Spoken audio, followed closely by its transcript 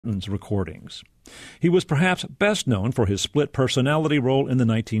Martin's recordings. He was perhaps best known for his split personality role in the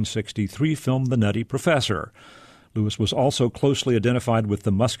 1963 film The Nutty Professor. Lewis was also closely identified with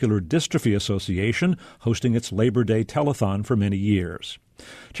the Muscular Dystrophy Association, hosting its Labor Day telethon for many years.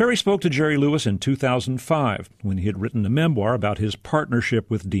 Terry spoke to Jerry Lewis in 2005 when he had written a memoir about his partnership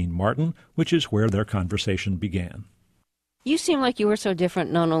with Dean Martin, which is where their conversation began. You seem like you were so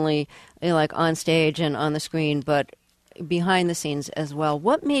different, not only like on stage and on the screen, but behind the scenes as well.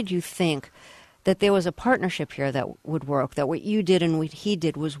 What made you think that there was a partnership here that would work, that what you did and what he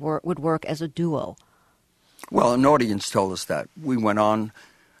did would work as a duo? Well, an audience told us that. We went on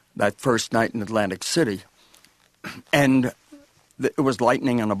that first night in Atlantic City, and it was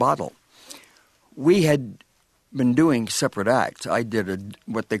lightning in a bottle. We had been doing separate acts. I did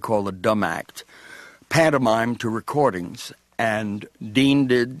what they call a dumb act, pantomime to recordings, and Dean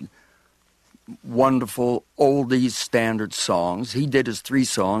did wonderful oldies standard songs. He did his 3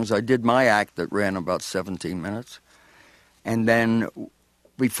 songs. I did my act that ran about 17 minutes. And then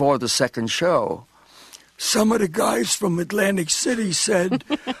before the second show, some of the guys from Atlantic City said,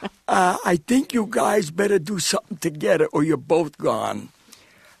 I think you guys better do something together or you're both gone.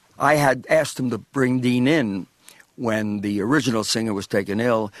 I had asked them to bring Dean in when the original singer was taken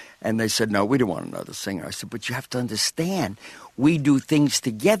ill, and they said, no, we don't want another singer. I said, but you have to understand, we do things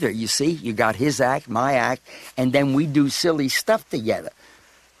together, you see? You got his act, my act, and then we do silly stuff together.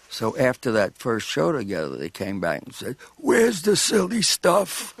 So after that first show together, they came back and said, where's the silly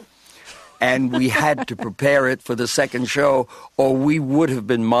stuff? And we had to prepare it for the second show, or we would have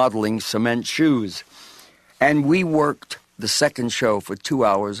been modeling cement shoes. And we worked the second show for 2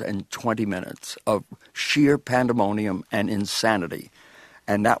 hours and 20 minutes of sheer pandemonium and insanity.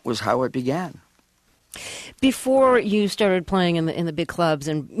 And that was how it began. Before you started playing in the big clubs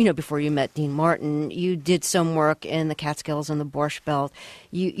and, before you met Dean Martin, you did some work in the Catskills and the Borscht Belt.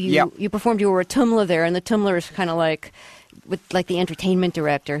 You performed, you were a tumbler there, and the tumbler is kind of like the entertainment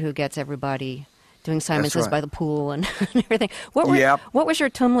director who gets everybody doing Simon Says by the pool and everything. What was your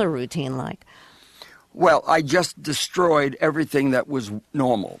tumbler routine like? Well, I just destroyed everything that was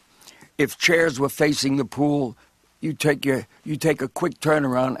normal. If chairs were facing the pool, you take a quick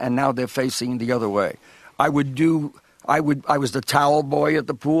turnaround, and now they're facing the other way. I was the towel boy at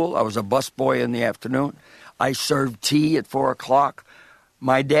the pool. I was a bus boy in the afternoon. I served tea at 4 o'clock.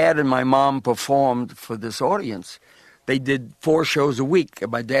 My dad and my mom performed for this audience. They did 4 shows a week,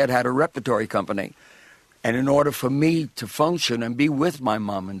 and my dad had a repertory company. And in order for me to function and be with my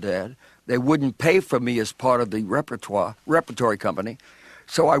mom and dad, they wouldn't pay for me as part of the repertory company.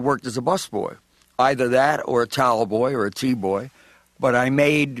 So I worked as a busboy, either that or a towel boy or a tea boy. But I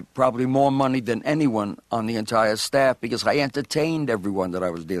made probably more money than anyone on the entire staff because I entertained everyone that I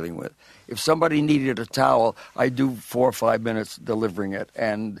was dealing with. If somebody needed a towel, I'd do 4 or 5 minutes delivering it,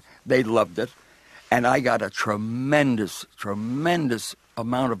 and they loved it. And I got a tremendous, tremendous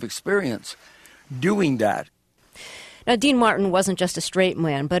amount of experience doing that. Now, Dean Martin wasn't just a straight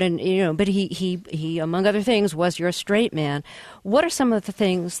man, but he among other things was your straight man. What are some of the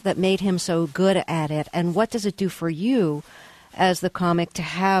things that made him so good at it, and what does it do for you as the comic to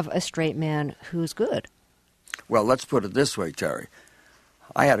have a straight man who's good? Well, let's put it this way, Terry.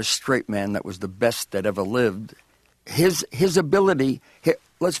 I had a straight man that was the best that ever lived. His ability,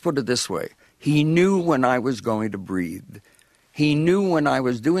 let's put it this way. He knew when I was going to breathe. He knew when I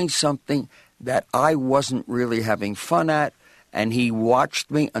was doing something that I wasn't really having fun at, and he watched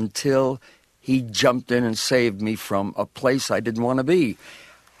me until he jumped in and saved me from a place I didn't want to be.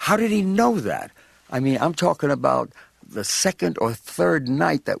 How did he know that? I mean, I'm talking about the second or third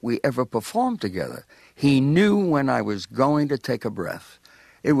night that we ever performed together. He knew when I was going to take a breath.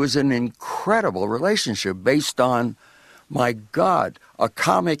 It was an incredible relationship based on, my God, a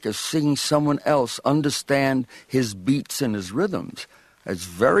comic is seeing someone else understand his beats and his rhythms. It's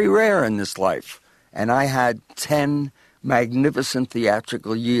very rare in this life. And I had 10 magnificent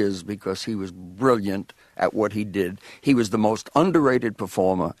theatrical years because he was brilliant at what he did. He was the most underrated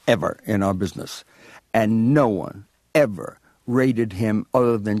performer ever in our business. And no one ever rated him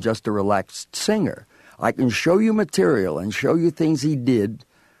other than just a relaxed singer. I can show you material and show you things he did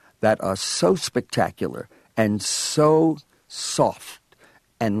that are so spectacular and so soft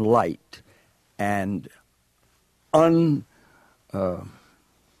and light and an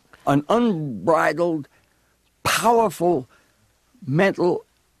unbridled, powerful mental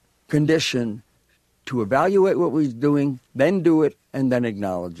condition to evaluate what we're doing, then do it, and then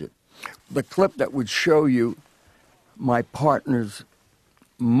acknowledge it. The clip that would show you my partner's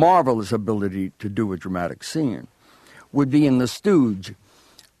marvelous ability to do a dramatic scene would be in The Stooge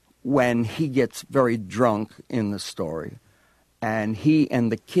when he gets very drunk in the story and he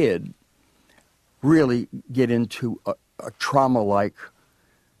and the kid really get into a trauma-like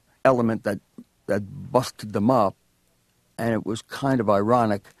element that busted them up, and it was kind of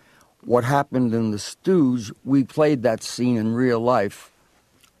ironic. What happened in The Stooge, we played that scene in real life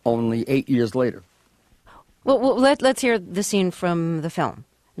only 8 years later. Well, let's hear the scene from the film.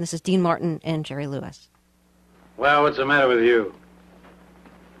 And this is Dean Martin and Jerry Lewis. Well, what's the matter with you?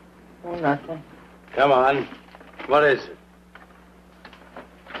 Oh, nothing. Come on. What is it?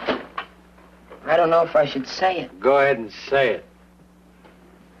 I don't know if I should say it. Go ahead and say it.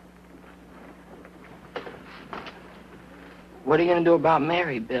 What are you going to do about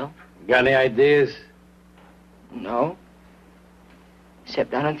Mary, Bill? Got any ideas? No.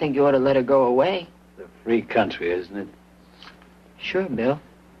 Except I don't think you ought to let her go away. It's a free country, isn't it? Sure, Bill.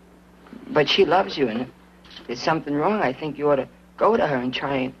 But she loves you, and if there's something wrong, I think you ought to go to her and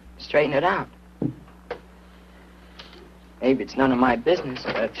try and straighten it out. Maybe it's none of my business.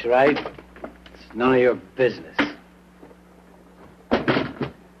 That's right. It's none of your business. Yeah,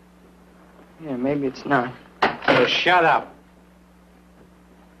 maybe it's not. So shut up.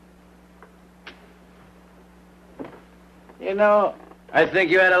 You know, I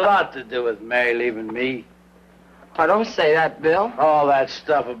think you had a lot to do with Mary leaving me. Oh, don't say that, Bill. All that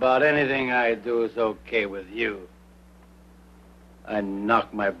stuff about anything I do is okay with you. I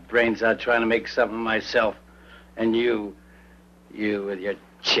knock my brains out trying to make something of myself. And you with your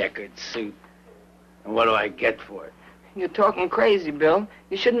checkered suit. And what do I get for it? You're talking crazy, Bill.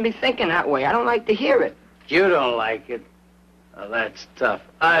 You shouldn't be thinking that way. I don't like to hear it. You don't like it? Well, that's tough.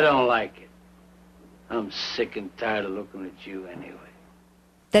 I don't like it. I'm sick and tired of looking at you anyway.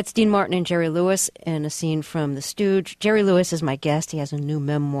 That's Dean Martin and Jerry Lewis in a scene from The Stooge. Jerry Lewis is my guest. He has a new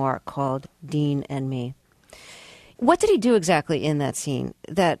memoir called Dean and Me. What did he do exactly in that scene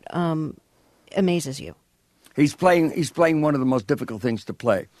that amazes you? He's playing one of the most difficult things to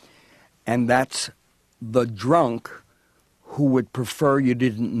play, and that's the drunk who would prefer you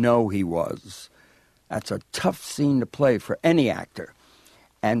didn't know he was. That's a tough scene to play for any actor.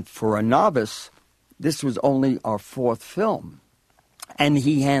 And for a novice, this was only our fourth film, and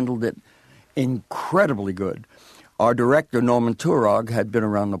he handled it incredibly good. Our director, Norman Turog, had been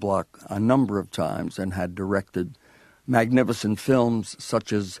around the block a number of times and had directed magnificent films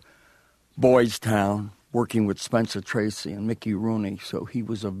such as Boys Town, working with Spencer Tracy and Mickey Rooney. So he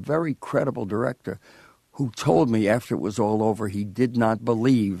was a very credible director who told me after it was all over he did not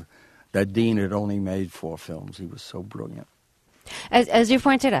believe that Dean had only made 4 films. He was so brilliant. As you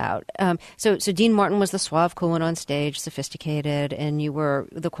pointed out, so Dean Martin was the suave, cool one on stage, sophisticated, and you were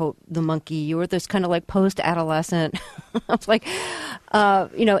the quote, the monkey. You were this kind of like post-adolescent, like,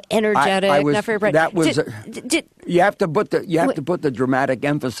 energetic. I was, not very bright. That was you have to put the dramatic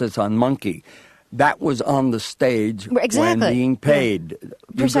emphasis on monkey. That was on the stage exactly. when being paid. Yeah.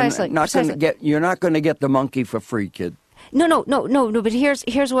 Precisely. You're not going to get the monkey for free, kid. No. But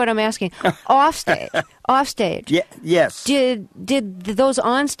here's what I'm asking: offstage. Yeah, yes. Did those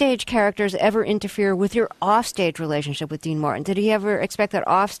onstage characters ever interfere with your offstage relationship with Dean Martin? Did he ever expect that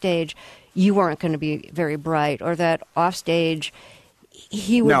offstage you weren't going to be very bright, or that offstage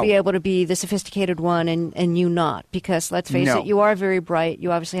he would be able to be the sophisticated one and you not? Because let's face it, you are very bright.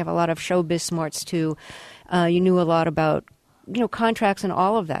 You obviously have a lot of showbiz smarts too. You knew a lot about contracts and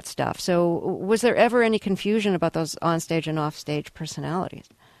all of that stuff. So was there ever any confusion about those onstage and offstage personalities?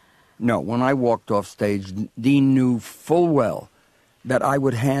 No. When I walked off stage, Dean knew full well that I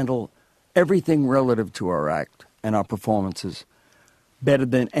would handle everything relative to our act and our performances better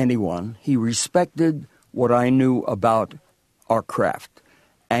than anyone. He respected what I knew about our craft,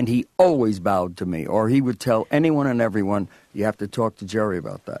 and he always bowed to me, or he would tell anyone and everyone, you have to talk to Jerry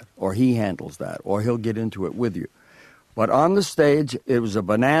about that, or he handles that, or he'll get into it with you. But on the stage, it was a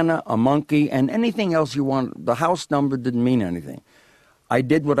banana, a monkey, and anything else you want. The house number didn't mean anything. I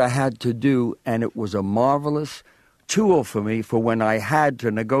did what I had to do, and it was a marvelous tool for me for when I had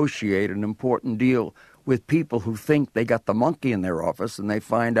to negotiate an important deal with people who think they got the monkey in their office, and they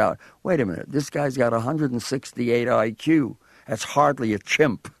find out, wait a minute, this guy's got 168 IQ. That's hardly a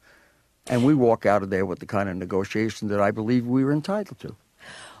chimp. And we walk out of there with the kind of negotiation that I believe we were entitled to.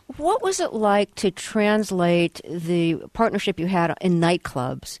 What was it like to translate the partnership you had in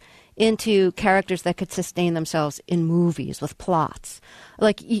nightclubs into characters that could sustain themselves in movies with plots?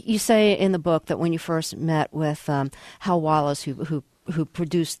 Like you say in the book that when you first met with Hal Wallace, who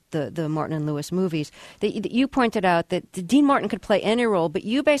produced the Martin and Lewis movies, that you pointed out that Dean Martin could play any role, but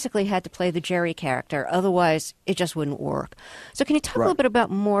you basically had to play the Jerry character. Otherwise, it just wouldn't work. So can you talk a little bit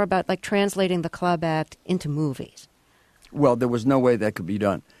more about like translating the club act into movies? Well, there was no way that could be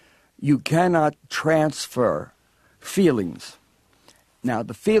done. You cannot transfer feelings Now,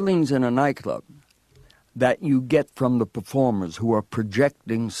 the feelings in a nightclub that you get from the performers who are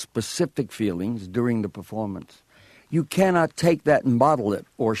projecting specific feelings during the performance, you cannot take that and bottle it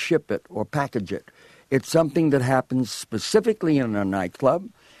or ship it or package it. It's something that happens specifically in a nightclub,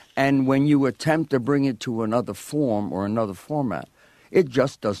 and when you attempt to bring it to another form or another format, it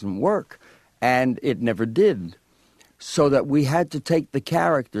just doesn't work, and it never did. So that we had to take the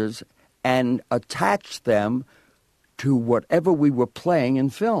characters and attach them to whatever we were playing in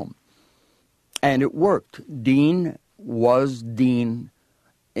film. And it worked. Dean was Dean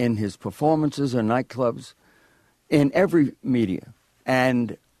in his performances in nightclubs, in every media.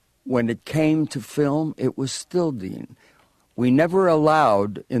 And when it came to film, it was still Dean. We never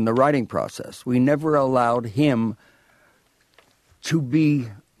allowed, in the writing process, we never allowed him to be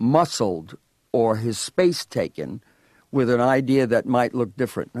muscled or his space taken with an idea that might look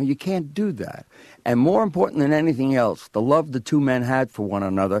different. No, you can't do that. And more important than anything else, the love the two men had for one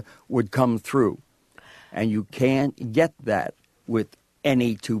another would come through. And you can't get that with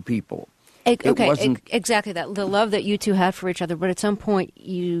any two people. Exactly that. The love that you two had for each other, but at some point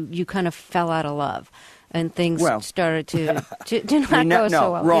you kind of fell out of love, and things started to not go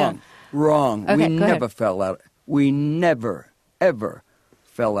so well. Wrong. Okay, we never fell out. We never, ever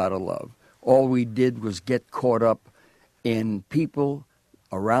fell out of love. All we did was get caught up in people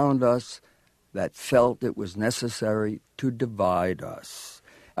around us that felt it was necessary to divide us.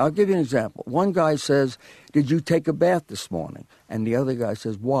 I'll give you an example. One guy says, "Did you take a bath this morning?" And the other guy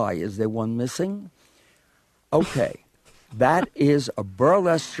says, "Why? Is there one missing?" Okay, that is a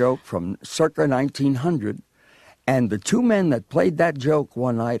burlesque joke from circa 1900. And the two men that played that joke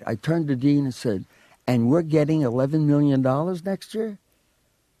one night, I turned to Dean and said, "And we're getting $11 million next year?"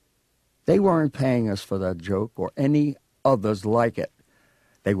 They weren't paying us for that joke or any others like it.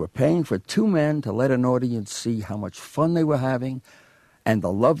 They were paying for two men to let an audience see how much fun they were having, and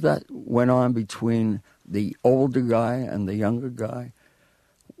the love that went on between the older guy and the younger guy.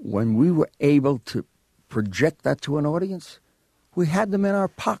 When we were able to project that to an audience, we had them in our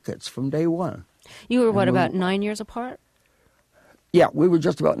pockets from day one. You were, about 9 years apart? Yeah, we were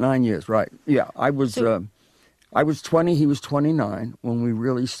just about 9 years, right. Yeah, I was 20, he was 29 when we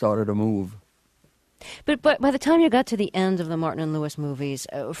really started to move. But by the time you got to the end of the Martin and Lewis movies,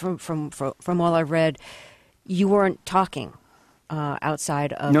 from all I've read, you weren't talking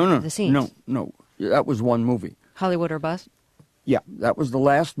outside of the scenes. No. That was one movie. Hollywood or Bust? Yeah, that was the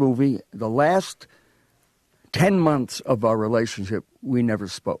last movie. The last 10 months of our relationship, we never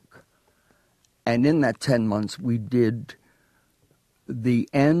spoke. And in that 10 months, we did the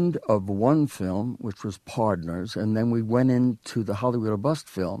end of one film, which was Partners, and then we went into the Hollywood or Bust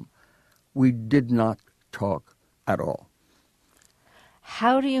film. We did not talk at all.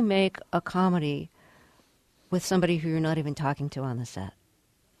 How do you make a comedy with somebody who you're not even talking to on the set?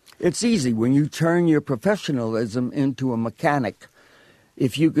 It's easy. When you turn your professionalism into a mechanic,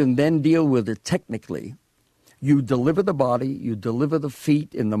 if you can then deal with it technically, you deliver the body, you deliver the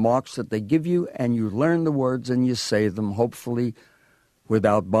feet in the marks that they give you, and you learn the words and you say them, hopefully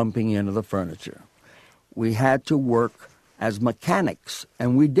without bumping into the furniture. We had to work as mechanics,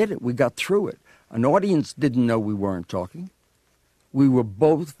 and we did it. We got through it. An audience didn't know we weren't talking. We were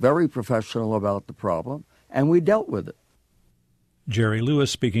both very professional about the problem, and we dealt with it. Jerry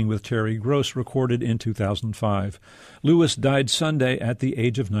Lewis speaking with Terry Gross, recorded in 2005. Lewis died Sunday at the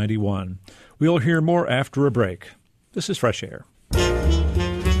age of 91. We'll hear more after a break. This is Fresh Air.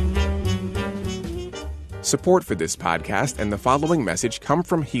 Support for this podcast and the following message come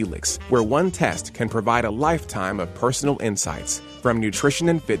from Helix, where one test can provide a lifetime of personal insights, from nutrition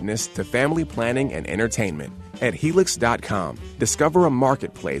and fitness to family planning and entertainment. At Helix.com, discover a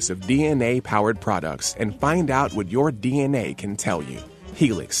marketplace of DNA-powered products and find out what your DNA can tell you.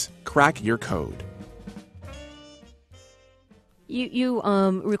 Helix, crack your code. You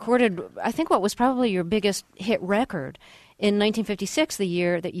recorded, I think, what was probably your biggest hit record in 1956, the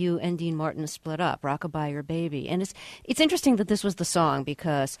year that you and Dean Martin split up, Rockabye Your Baby. And it's interesting that this was the song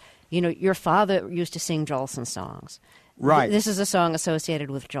because, your father used to sing Jolson songs. Right. This is a song associated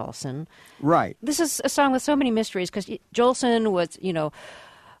with Jolson. Right. This is a song with so many mysteries because Jolson was,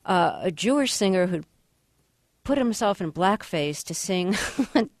 a Jewish singer who put himself in blackface to sing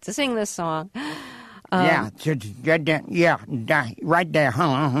this song. Right there.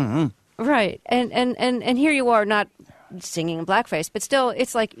 Right. And here you are, not singing in blackface, but still,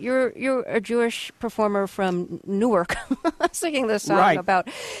 it's like you're a Jewish performer from Newark singing this song about,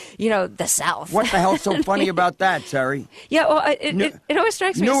 the South. What the hell's so funny about that, Terry? Yeah, well, it always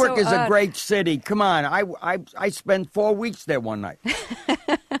strikes me. Newark is a great city. Come on, I spent 4 weeks there one night.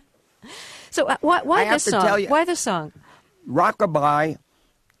 So why this song? Why this song? Rockabye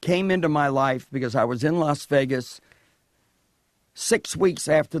came into my life because I was in Las Vegas 6 weeks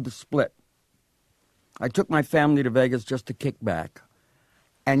after the split. I took my family to Vegas just to kick back.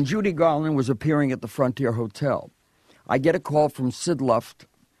 And Judy Garland was appearing at the Frontier Hotel. I get a call from Sid Luft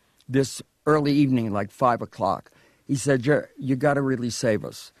this early evening, like 5 o'clock. He said, you got to really save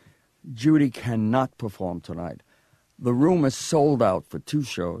us. Judy cannot perform tonight. The room is sold out for 2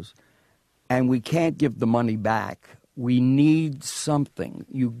 shows, and we can't give the money back. We need something.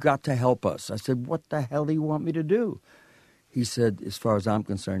 You got to help us. I said, what the hell do you want me to do? He said, as far as I'm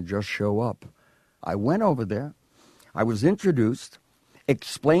concerned, just show up. I went over there. I was introduced,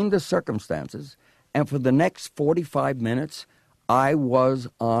 explained the circumstances, and for the next 45 minutes, I was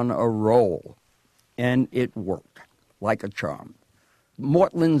on a roll. And it worked like a charm.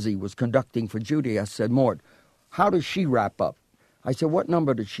 Mort Lindsay was conducting for Judy. I said, Mort, how does she wrap up? I said, what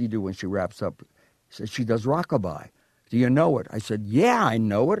number does she do when she wraps up? He said, she does Rockabye. Do you know it? I said, yeah, I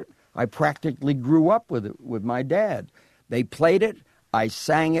know it. I practically grew up with it with my dad. They played it, I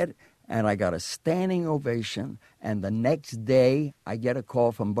sang it, and I got a standing ovation. And the next day, I get a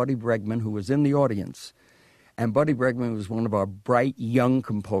call from Buddy Bregman, who was in the audience. And Buddy Bregman was one of our bright young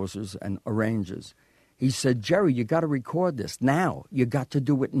composers and arrangers. He said, Jerry, you got to record this now. You got to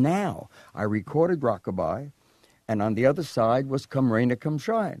do it now. I recorded Rockabye, and on the other side was Come Rain or Come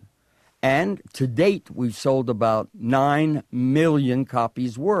Shine. And to date, we've sold about 9 million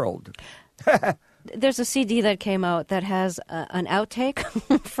copies world. There's a CD that came out that has an outtake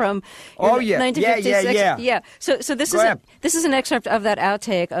from 1956. Yeah. So this is an excerpt of that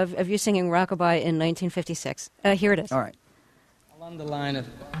outtake of you singing Rockabye in 1956. Here it is. All right. Along the line of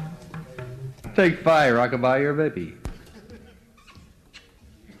Take 5, Rockabye your baby.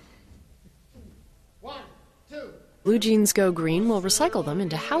 1, 2. Blue Jeans Go Green will recycle them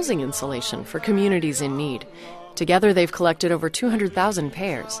into housing insulation for communities in need. Together, they've collected over 200,000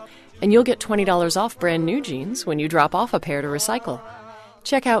 pairs, and you'll get $20 off brand new jeans when you drop off a pair to recycle.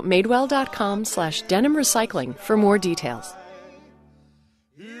 Check out madewell.com/denim recycling for more details.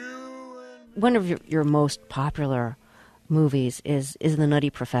 One of your most popular movies is The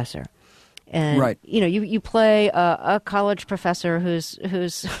Nutty Professor. And, right. You play a college professor who's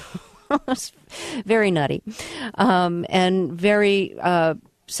very nutty and very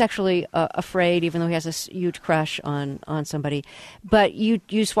sexually afraid, even though he has this huge crush on somebody. But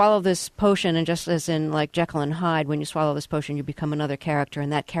you swallow this potion, and just as in like Jekyll and Hyde, when you swallow this potion, you become another character,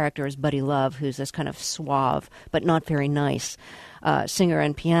 and that character is Buddy Love, who's this kind of suave but not very nice singer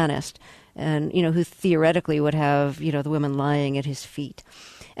and pianist, and who theoretically would have the women lying at his feet.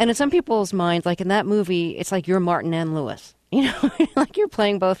 And in some people's minds, like in that movie, it's like you're Martin and Lewis. Like you're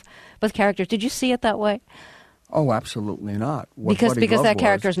playing both characters. Did you see it that way? Oh, absolutely not. Because that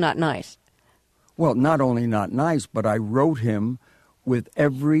character's not nice. Well, not only not nice, but I wrote him with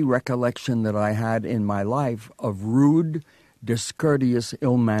every recollection that I had in my life of rude, discourteous,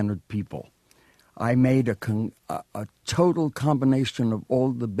 ill-mannered people. I made a total combination of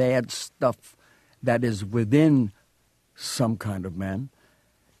all the bad stuff that is within some kind of man.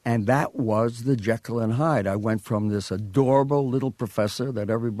 And that was the Jekyll and Hyde. I went from this adorable little professor that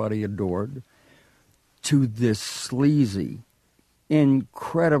everybody adored to this sleazy,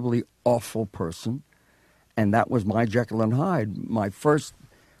 incredibly awful person. And that was my Jekyll and Hyde. My first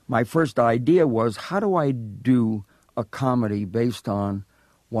idea was, how do I do a comedy based on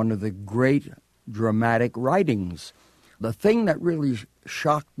one of the great dramatic writings? The thing that really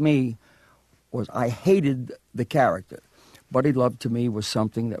shocked me was I hated the character. Buddy Love to me was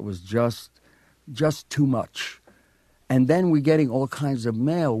something that was just too much. And then we're getting all kinds of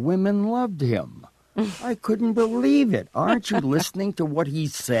mail. Women loved him. I couldn't believe it. Aren't you listening to what he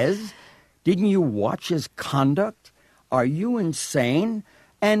says? Didn't you watch his conduct? Are you insane?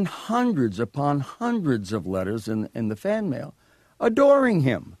 And hundreds upon hundreds of letters in the fan mail adoring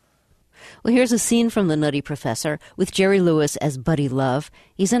him. Well, here's a scene from The Nutty Professor with Jerry Lewis as Buddy Love.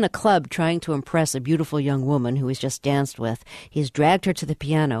 He's in a club trying to impress a beautiful young woman who he's just danced with. He's dragged her to the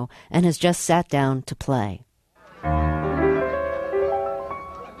piano and has just sat down to play.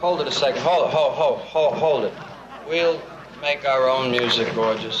 Hold it a second. Hold it. We'll make our own music,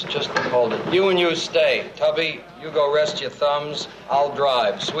 gorgeous. Just hold it. You and you stay. Tubby, you go rest your thumbs. I'll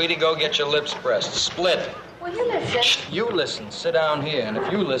drive. Sweetie, go get your lips pressed. Split. Will you listen? You listen. Sit down here, and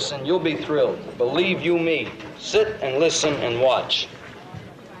if you listen, you'll be thrilled. Believe you me. Sit and listen and watch.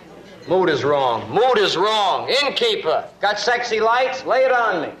 Mood is wrong. Mood is wrong. Innkeeper, got sexy lights? Lay it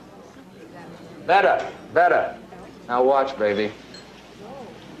on me. Better. Now watch, baby.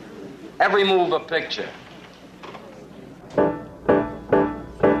 Every move a picture.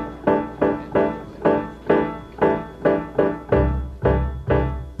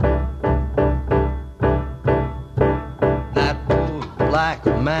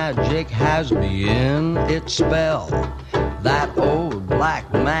 magic has me in its spell. That old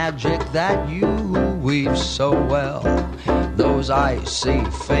black magic that you weave so well. Those icy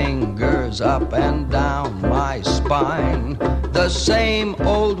fingers up and down my spine. The same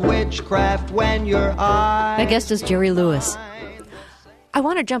old witchcraft when your eyes... My guest is Jerry Lewis. I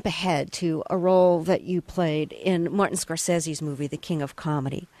want to jump ahead to a role that you played in Martin Scorsese's movie, The King of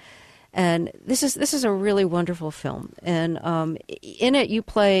Comedy. And this is a really wonderful film. And in it, you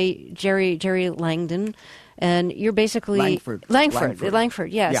play Jerry Langdon, and you're basically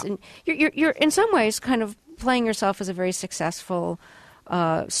Langford, yes. Yeah. And you're in some ways kind of playing yourself as a very successful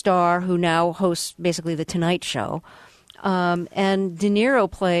star who now hosts basically the Tonight Show. And De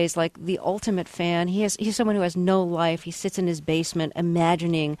Niro plays like the ultimate fan. He's someone who has no life. He sits in his basement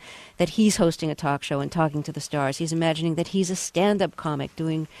imagining that he's hosting a talk show and talking to the stars. He's imagining that he's a stand-up comic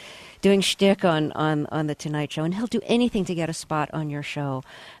doing shtick on the Tonight Show, and he'll do anything to get a spot on your show.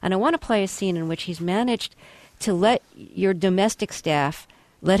 And I want to play a scene in which he's managed to let your domestic staff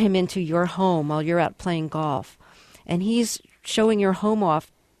let him into your home while you're out playing golf. And he's showing your home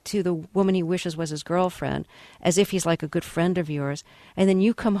off to the woman he wishes was his girlfriend, as if he's like a good friend of yours. And then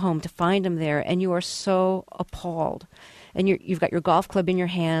you come home to find him there, and you are so appalled. And you've got your golf club in your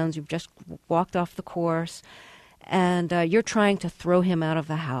hands, you've just walked off the course, and you're trying to throw him out of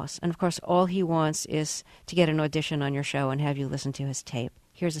the house. And, of course, all he wants is to get an audition on your show and have you listen to his tape.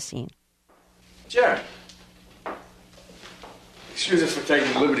 Here's a scene. Jerry. Excuse us for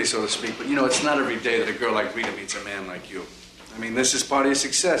taking the liberty, so to speak, but, it's not every day that a girl like Rita meets a man like you. I mean, this is part of your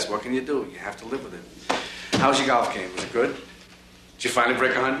success. What can you do? You have to live with it. How's your golf game? Was it good? Did you finally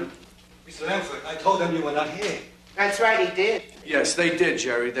break 100? Mr. Langford, I told them you were not here. That's right, he did. Yes, they did,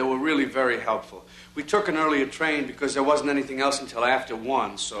 Jerry. They were really very helpful. We took an earlier train because there wasn't anything else until after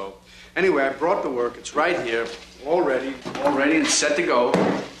 1, so... Anyway, I brought the work. It's right here, all ready and set to go.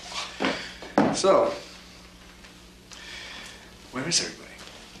 So, where is everybody?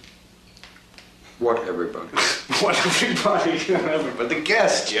 What everybody? What everybody? Everybody. The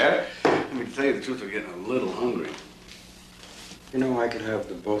guests, yeah? I mean, to tell you the truth, we're getting a little hungry. I could have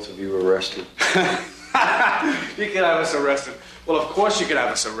the both of you arrested. You could have us arrested. Well, of course you could have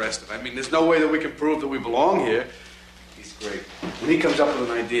us arrested. I mean, there's no way that we can prove that we belong here. He's great. When he comes up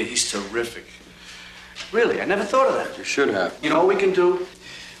with an idea, he's terrific. Really, I never thought of that. You should have. You know what we can do?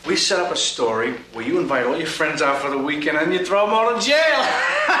 We set up a story where you invite all your friends out for the weekend and you throw them all in jail.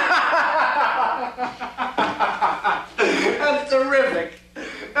 That's terrific.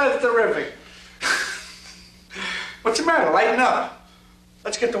 That's terrific. What's the matter? Lighten up.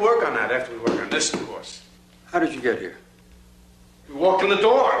 Let's get to work on that after we work on this, of course. How did you get here? We walked in the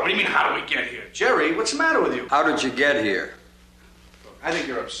door. What do you mean, how do we get here? Jerry, what's the matter with you? How did you get here? I think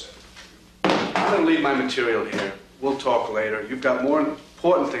you're upset. I'm going to leave my material here. We'll talk later. You've got more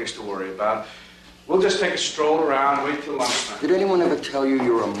important things to worry about. We'll just take a stroll around, wait till lunchtime. Did anyone ever tell you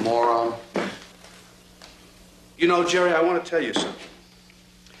you're a moron? Jerry, I want to tell you something.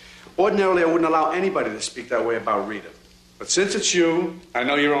 Ordinarily, I wouldn't allow anybody to speak that way about Rita. But since it's you, I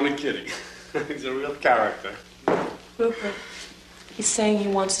know you're only kidding. He's a real character. Rupert, he's saying he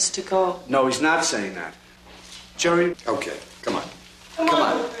wants us to go. No, he's not saying that. Jerry? Okay, come on. Come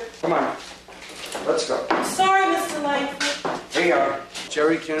on. Come on. Let's go. Sorry, Mr. Langford. Here you are.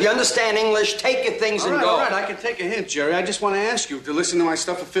 Jerry, can... You understand English? Take your things and go. All right, I can take a hint, Jerry. I just want to ask you to listen to my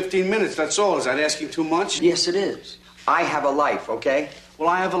stuff for 15 minutes. That's all. Is that asking too much? Yes, it is. I have a life, okay? Well,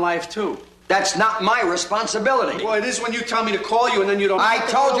 I have a life, too. That's not my responsibility. Well, it is when you tell me to call you and then you don't... I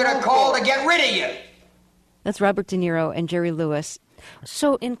told you to call to get rid of you. That's Robert De Niro and Jerry Lewis.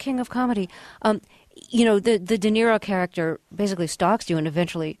 So in King of Comedy, the De Niro character basically stalks you and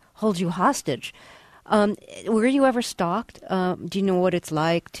eventually holds you hostage. Were you ever stalked? Do you know what it's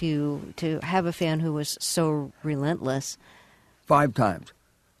like to have a fan who was so relentless? 5 times.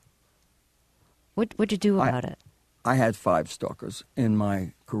 What'd you do about it? I had 5 stalkers in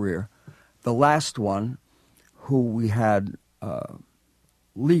my career. The last one, who we had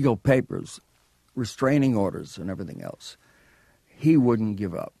legal papers, restraining orders and everything else, he wouldn't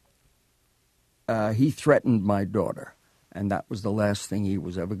give up. He threatened my daughter, and that was the last thing he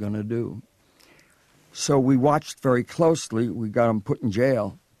was ever going to do. So we watched very closely. We got him put in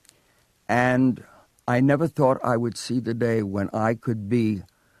jail. And I never thought I would see the day when I could be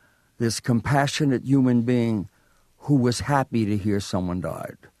this compassionate human being who was happy to hear someone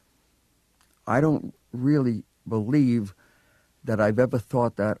died. I don't really believe that I've ever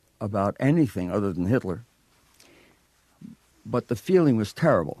thought that about anything other than Hitler. But the feeling was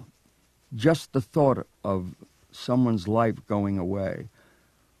terrible. Just the thought of someone's life going away.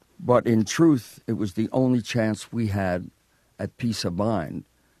 But in truth, it was the only chance we had at peace of mind.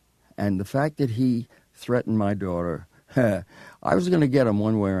 And the fact that he threatened my daughter, I was going to get him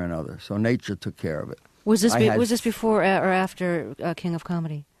one way or another. So nature took care of it. Was this before or after King of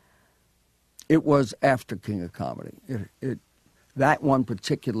Comedy? It was after King of Comedy. That one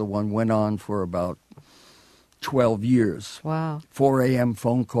particular one went on for about 12 years. Wow. 4 a.m.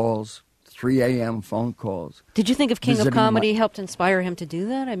 phone calls, 3 a.m. phone calls. Did you think if King of Comedy helped inspire him to do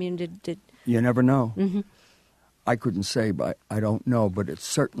that? I mean, did... You never know. Mm-hmm. I couldn't say, but I don't know, but it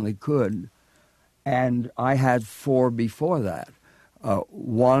certainly could. And I had 4 before that.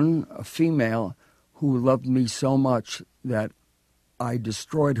 One, a female who loved me so much that I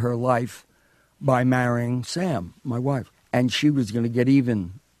destroyed her life by marrying Sam, my wife. And she was going to get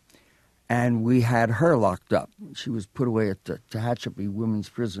even. And we had her locked up. She was put away at the Tehachapi Women's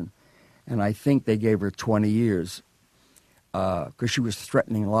Prison. And I think they gave her 20 years because she was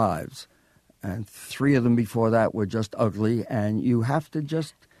threatening lives. And 3 of them before that were just ugly. And you have to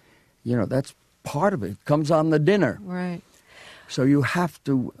just, that's part of it. It comes on the dinner. Right. So you have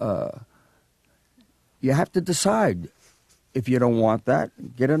to decide. If you don't want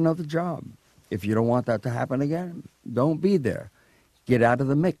that, get another job. If you don't want that to happen again, don't be there. Get out of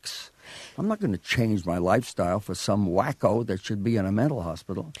the mix. I'm not going to change my lifestyle for some wacko that should be in a mental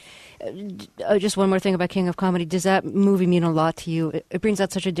hospital. Just one more thing about King of Comedy. Does that movie mean a lot to you? It brings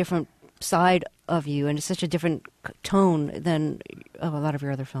out such a different side of you, and it's such a different tone than a lot of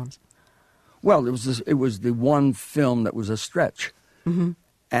your other films. Well, it was the one film that was a stretch. Mm-hmm.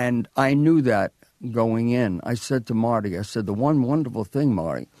 And I knew that going in. I said to Marty, the one wonderful thing,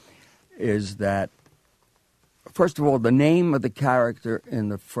 Marty, is that, first of all, the name of the character in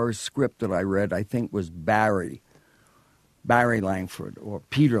the first script that I read, I think, was Barry Langford, or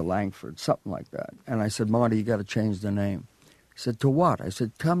Peter Langford, something like that. And I said, Marty, you got to change the name. He said, to what? I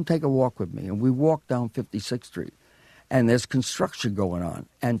said, come take a walk with me. And we walked down 56th Street. And there's construction going on.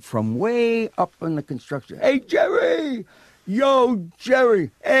 And from way up in the construction, hey, Jerry! Yo, Jerry!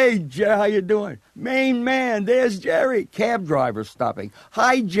 Hey, Jerry, how you doing? Main man, there's Jerry. Cab driver stopping.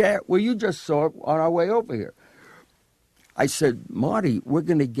 Hi, Jerry. Well, you just saw it on our way over here. I said, Marty, we're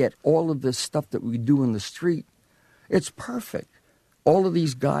going to get all of this stuff that we do in the street. It's perfect. All of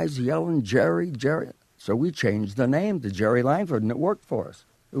these guys yelling, Jerry, Jerry. So we changed the name to Jerry Langford, and it worked for us.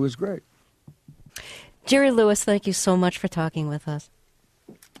 It was great. Jerry Lewis, thank you so much for talking with us.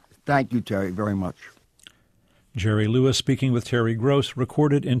 Thank you, Terry, very much. Jerry Lewis speaking with Terry Gross,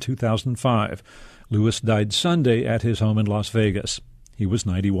 recorded in 2005. Lewis died Sunday at his home in Las Vegas. He was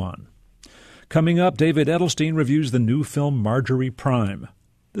 91. Coming up, David Edelstein reviews the new film Marjorie Prime.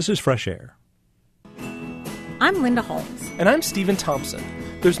 This is Fresh Air. I'm Linda Holmes. And I'm Stephen Thompson.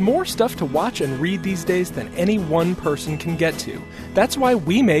 There's more stuff to watch and read these days than any one person can get to. That's why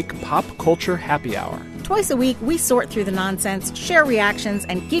we make Pop Culture Happy Hour. Twice a week, we sort through the nonsense, share reactions,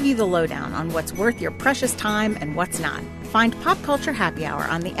 and give you the lowdown on what's worth your precious time and what's not. Find Pop Culture Happy Hour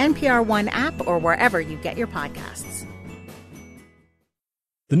on the NPR One app or wherever you get your podcasts.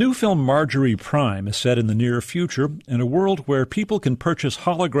 The new film Marjorie Prime is set in the near future in a world where people can purchase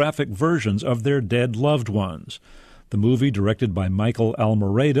holographic versions of their dead loved ones. The movie, directed by Michael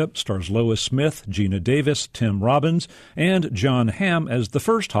Almereyda, stars Lois Smith, Gina Davis, Tim Robbins, and John Hamm as the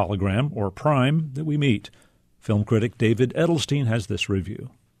first hologram, or Prime, that we meet. Film critic David Edelstein has this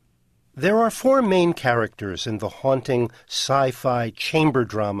review. There are 4 main characters in the haunting sci-fi chamber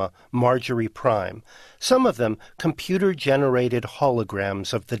drama Marjorie Prime, some of them computer-generated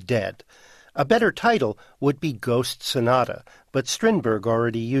holograms of the dead. A better title would be Ghost Sonata, but Strindberg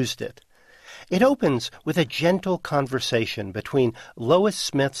already used it. It opens with a gentle conversation between Lois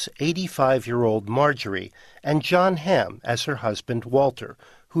Smith's 85-year-old Marjorie and John Hamm as her husband Walter,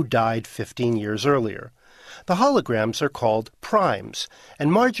 who died 15 years earlier. The holograms are called primes,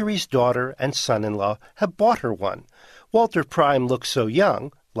 and Marjorie's daughter and son-in-law have bought her one. Walter Prime looks so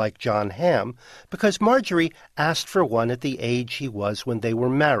young, like John Hamm, because Marjorie asked for one at the age he was when they were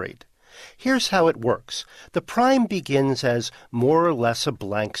married. Here's how it works. The Prime begins as more or less a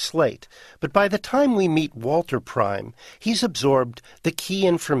blank slate, but by the time we meet Walter Prime, he's absorbed the key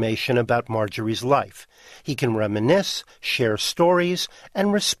information about Marjorie's life. He can reminisce, share stories,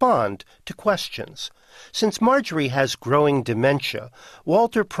 and respond to questions. Since Marjorie has growing dementia,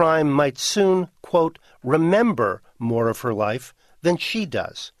 Walter Prime might soon, quote, remember more of her life than she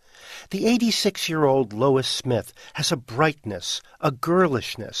does. The 86-year-old Lois Smith has a brightness, a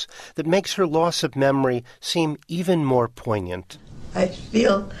girlishness, that makes her loss of memory seem even more poignant. I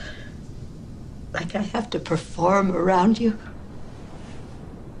feel like I have to perform around you.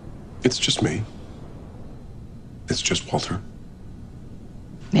 It's just me. It's just Walter.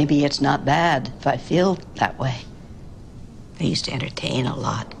 Maybe it's not bad if I feel that way. I used to entertain a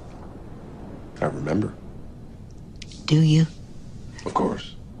lot. I remember. Do you? Of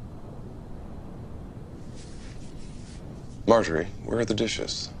course. Marjorie, where are the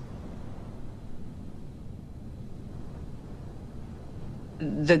dishes?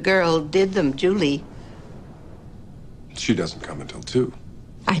 The girl did them, Julie. She doesn't come until 2.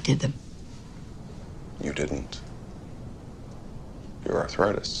 I did them. You didn't. Your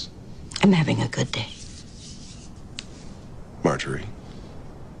arthritis. I'm having a good day. Marjorie,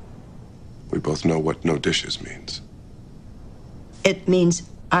 we both know what no dishes means. It means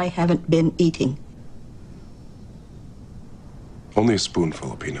I haven't been eating. Only a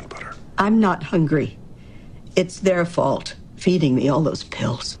spoonful of peanut butter. I'm not hungry. It's their fault, feeding me all those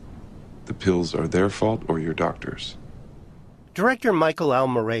pills. The pills are their fault or your doctor's? Director Michael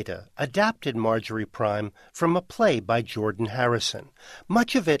Almereyda adapted Marjorie Prime from a play by Jordan Harrison,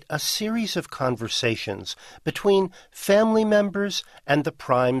 much of it a series of conversations between family members and the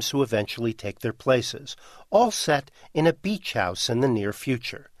Primes who eventually take their places, all set in a beach house in the near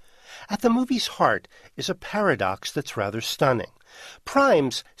future. At the movie's heart is a paradox that's rather stunning.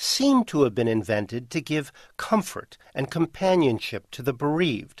 Primes seem to have been invented to give comfort and companionship to the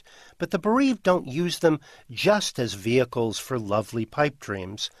bereaved, but the bereaved don't use them just as vehicles for lovely pipe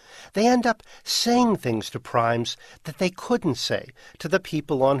dreams. They end up saying things to Primes that they couldn't say to the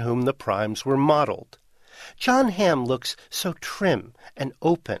people on whom the Primes were modeled. Jon Hamm looks so trim and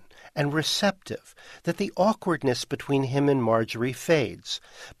open and receptive that the awkwardness between him and Marjorie fades.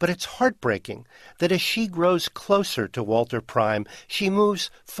 But it's heartbreaking that as she grows closer to Walter Prime, she moves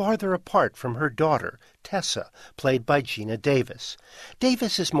farther apart from her daughter, Tessa, played by Gina Davis.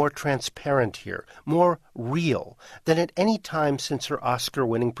 Davis is more transparent here, more real, than at any time since her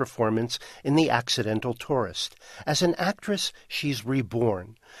Oscar-winning performance in The Accidental Tourist. As an actress, she's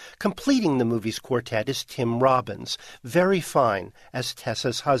reborn. Completing the movie's quartet is Tim Robbins, very fine as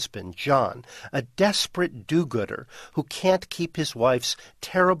Tessa's husband, John, a desperate do-gooder who can't keep his wife's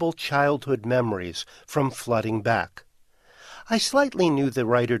terrible childhood memories from flooding back. I slightly knew the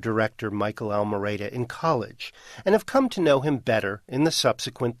writer-director Michael Almereyda in college, and have come to know him better in the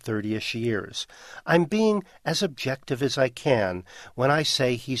subsequent 30-ish years. I'm being as objective as I can when I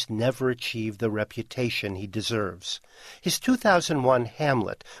say he's never achieved the reputation he deserves. His 2001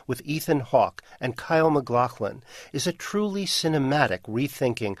 Hamlet with Ethan Hawke and Kyle MacLachlan is a truly cinematic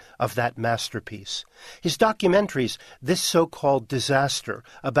rethinking of that masterpiece. His documentaries, This So-Called Disaster,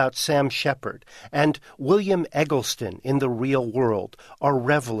 about Sam Shepard, and William Eggleston in the Real World, are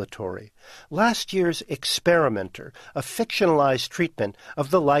revelatory. Last year's Experimenter, a fictionalized treatment of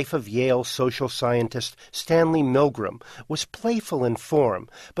the life of Yale social scientist Stanley Milgram, was playful in form,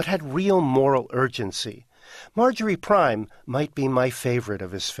 but had real moral urgency. Marjorie Prime might be my favorite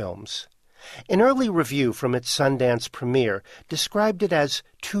of his films. An early review from its Sundance premiere described it as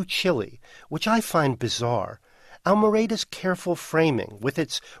too chilly, which I find bizarre. Almereyda's careful framing, with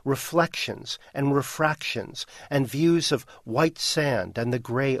its reflections and refractions and views of white sand and the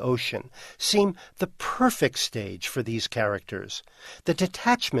gray ocean, seem the perfect stage for these characters. The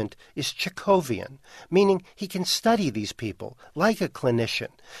detachment is Chekhovian, meaning he can study these people like a clinician,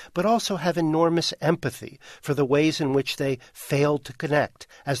 but also have enormous empathy for the ways in which they fail to connect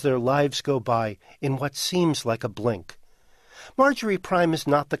as their lives go by in what seems like a blink. Marjorie Prime is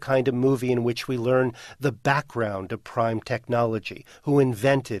not the kind of movie in which we learn the background of prime technology, who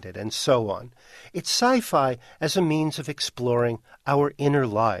invented it, and so on. It's sci-fi as a means of exploring our inner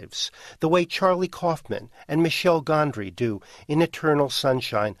lives, the way Charlie Kaufman and Michel Gondry do in Eternal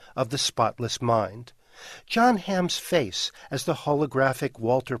Sunshine of the Spotless Mind. Jon Hamm's face as the holographic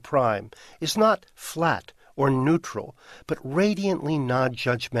Walter Prime is not flat or neutral, but radiantly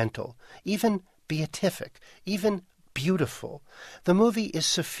non-judgmental, even beatific, even beautiful. The movie is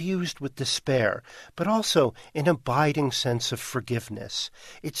suffused with despair, but also an abiding sense of forgiveness.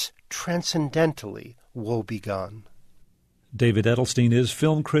 It's transcendentally woebegone. David Edelstein is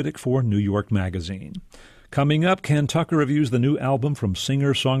film critic for New York Magazine. Coming up, Ken Tucker reviews the new album from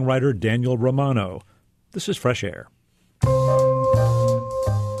singer-songwriter Daniel Romano. This is Fresh Air.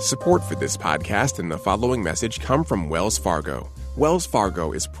 Support for this podcast and the following message come from Wells Fargo. Wells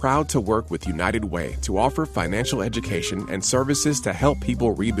Fargo is proud to work with United Way to offer financial education and services to help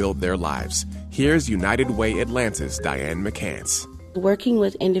people rebuild their lives. Here's United Way Atlanta's Diane McCants. Working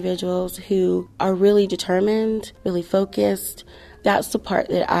with individuals who are really determined, really focused, that's the part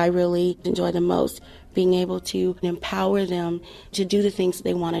that I really enjoy the most, being able to empower them to do the things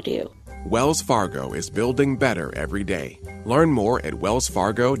they want to do. Wells Fargo is building better every day. Learn more at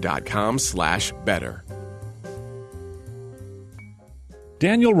wellsfargo.com/better.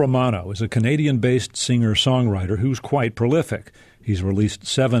 Daniel Romano is a Canadian-based singer-songwriter who's quite prolific. He's released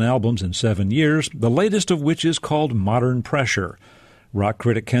 7 albums in 7 years, the latest of which is called Modern Pressure. Rock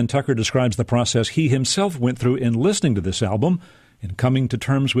critic Ken Tucker describes the process he himself went through in listening to this album and coming to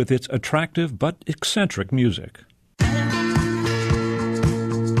terms with its attractive but eccentric music.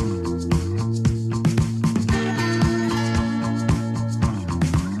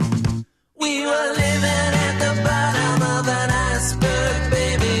 We were living at the bottom of an iceberg,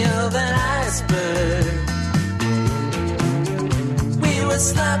 baby, of an iceberg. We were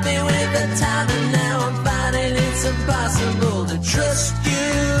sloppy with the time, and now I'm finding it's impossible to trust you.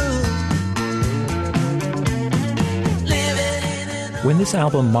 When this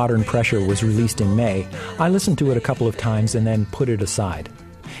album, Modern Pressure, was released in May, I listened to it a couple of times and then put it aside.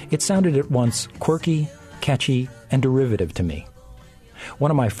 It sounded at once quirky, catchy, and derivative to me. One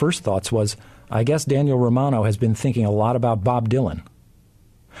of my first thoughts was, I guess Daniel Romano has been thinking a lot about Bob Dylan.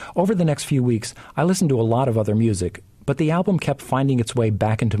 Over the next few weeks, I listened to a lot of other music, but the album kept finding its way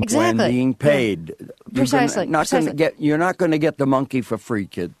back into my... When being paid. Yeah. Precisely. You're not going to get the monkey for free,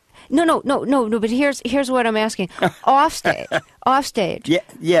 kid. No, but here's what I'm asking. Offstage. Yeah,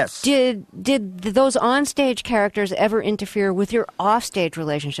 yes. Did those onstage characters ever interfere with your offstage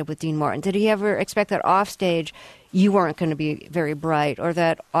relationship with Dean Martin? Did he ever expect that offstage you weren't going to be very bright, or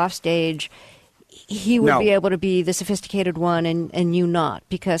that offstage he would be able to be the sophisticated one and you not?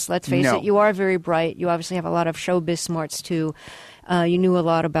 Because let's face it, you are very bright. You obviously have a lot of showbiz smarts too. You knew a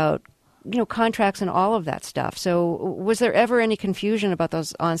lot about contracts and all of that stuff. So was there ever any confusion about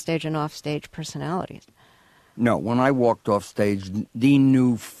those onstage and offstage personalities? No. When I walked off stage, Dean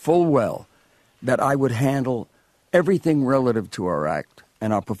knew full well that I would handle everything relative to our act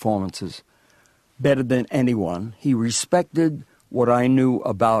and our performances better than anyone. He respected what I knew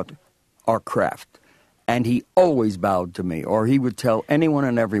about our craft, and he always bowed to me, or he would tell anyone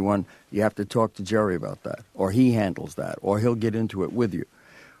and everyone, you have to talk to Jerry about that, or he handles that, or he'll get into it with you.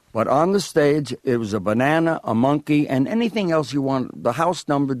 But on the stage, it was a banana, a monkey, and anything else you want. The house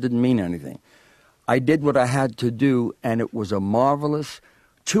number didn't mean anything. I did what I had to do, and it was a marvelous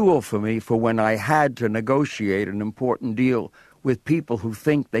tool for me for when I had to negotiate an important deal with people who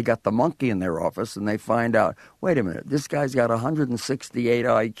think they got the monkey in their office, and they find out, wait a minute, this guy's got 168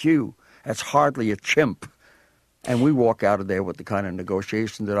 IQ. That's hardly a chimp. And we walk out of there with the kind of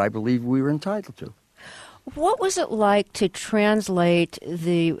negotiation that I believe we were entitled to. What was it like to translate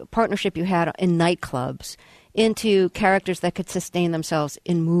the partnership you had in nightclubs into characters that could sustain themselves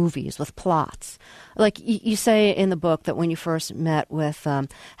in movies with plots? Like you say in the book that when you first met with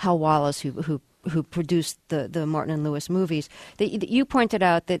Hal Wallace, who produced the Martin and Lewis movies, that you pointed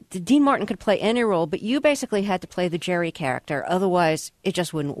out that Dean Martin could play any role, but you basically had to play the Jerry character. Otherwise, it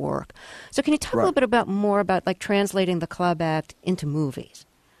just wouldn't work. So can you talk a little bit more about like translating the club act into movies?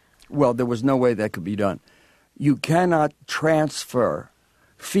 Well, there was no way that could be done. You cannot transfer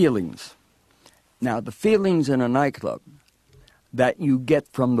feelings. Now, the feelings in a nightclub that you get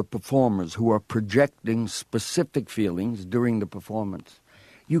from the performers who are projecting specific feelings during the performance,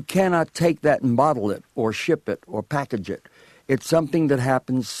 you cannot take that and bottle it or ship it or package it. It's something that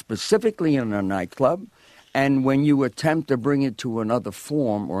happens specifically in a nightclub, and when you attempt to bring it to another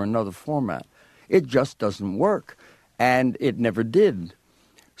form or another format, it just doesn't work, and it never did.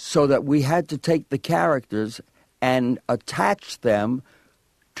 So that we had to take the characters and attach them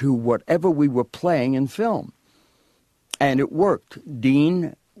to whatever we were playing in film. And it worked.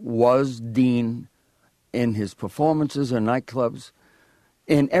 Dean was Dean in his performances in nightclubs,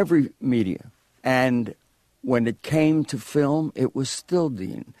 in every media. And when it came to film, it was still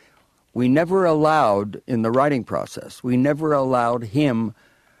Dean. We never allowed, in the writing process, we never allowed him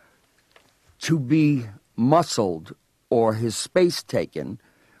to be muscled or his space taken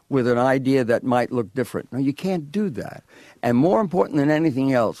with an idea that might look different. No, you can't do that. And more important than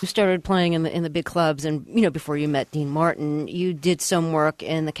anything else... You started playing in the big clubs, and, before you met Dean Martin, you did some work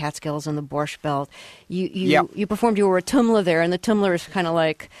in the Catskills and the Borscht Belt. You performed, you were a tumler there, and the tumler is kind of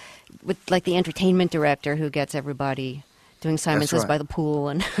like the entertainment director who gets everybody doing Simon Says by the pool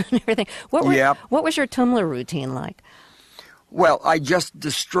and everything. What was your tumler routine like? Well, I just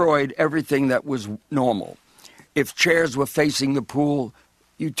destroyed everything that was normal. If chairs were facing the pool...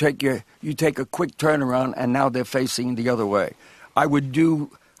 You take a quick turnaround, and now they're facing the other way. I was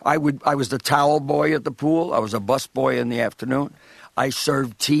the towel boy at the pool. I was a bus boy in the afternoon. I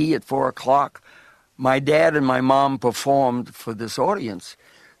served tea at 4 o'clock. My dad and my mom performed for this audience.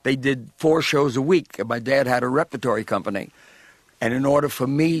 They did 4 shows a week, and my dad had a repertory company. And in order for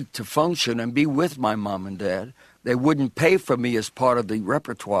me to function and be with my mom and dad, they wouldn't pay for me as part of the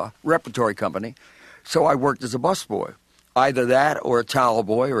repertory company. So I worked as a bus boy. Either that or a towel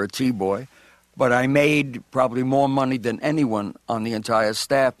boy or a tea boy. But I made probably more money than anyone on the entire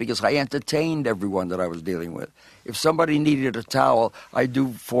staff because I entertained everyone that I was dealing with. If somebody needed a towel, I'd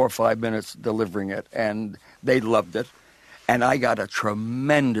do 4 or 5 minutes delivering it, and they loved it. And I got a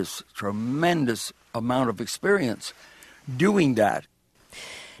tremendous, tremendous amount of experience doing that.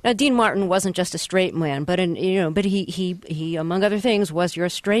 Now, Dean Martin wasn't just a straight man, but he among other things was your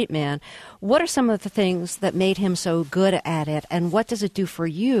straight man. What are some of the things that made him so good at it, and what does it do for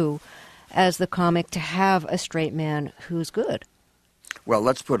you as the comic to have a straight man who's good? Well,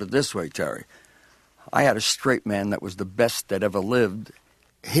 let's put it this way, Terry. I had a straight man that was the best that ever lived.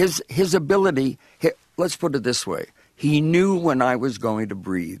 His ability, let's put it this way. He knew when I was going to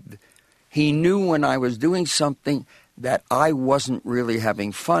breathe. He knew when I was doing something that I wasn't really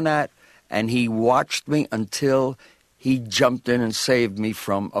having fun at, and he watched me until he jumped in and saved me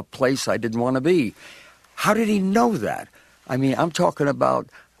from a place I didn't want to be. How did he know that? I mean, I'm talking about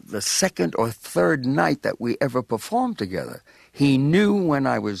the second or third night that we ever performed together. He knew when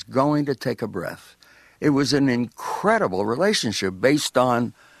I was going to take a breath. It was an incredible relationship based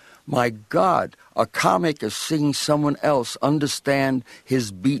on, my God, a comic is seeing someone else understand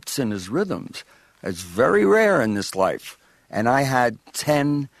his beats and his rhythms. It's very rare in this life. And I had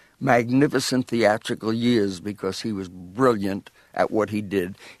 10 magnificent theatrical years because he was brilliant at what he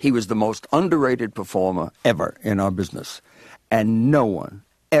did. He was the most underrated performer ever in our business. And no one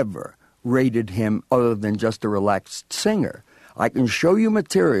ever rated him other than just a relaxed singer. I can show you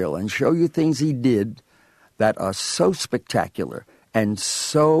material and show you things he did that are so spectacular and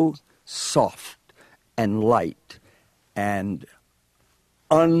so soft and light and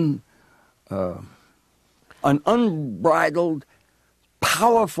an unbridled,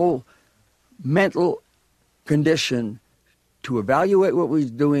 powerful mental condition to evaluate what we're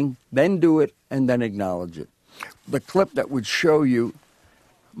doing, then do it, and then acknowledge it. The clip that would show you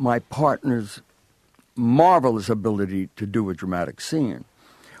my partner's marvelous ability to do a dramatic scene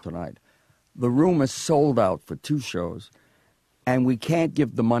tonight. The room is sold out for 2 shows, and we can't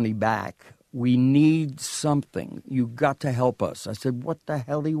give the money back. We need something. You got to help us. I said, what the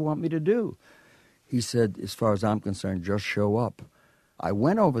hell do you want me to do? He said, as far as I'm concerned, just show up. I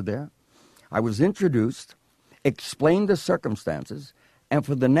went over there. I was introduced, explained the circumstances, and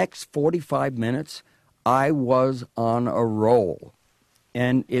for the next 45 minutes, I was on a roll.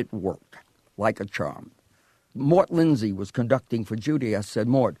 And it worked like a charm. Mort Lindsay was conducting for Judy. I said,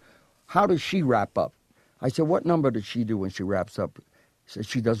 Mort, how does she wrap up? I said, what number does she do when she wraps up? He said,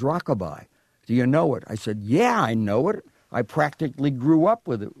 she does rockabye. Do you know it? I said, yeah, I know it. I practically grew up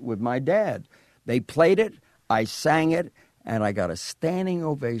with it with my dad. They played it, I sang it, and I got a standing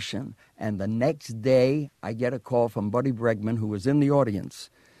ovation. And the next day, I get a call from Buddy Bregman, who was in the audience.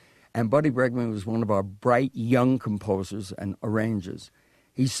 And Buddy Bregman was one of our bright young composers and arrangers.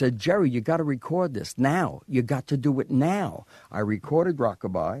 He said, Jerry, you got to record this now. You got to do it now. I recorded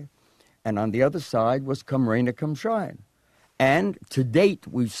Rockabye, and on the other side was Come Rain or Come Shine. And to date,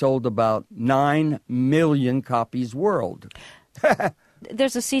 we've sold about 9 million copies world.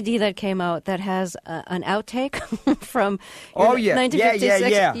 There's a CD that came out that has an outtake from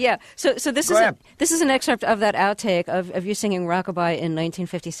 1956. Yeah. So this is an excerpt of that outtake of you singing Rockabye in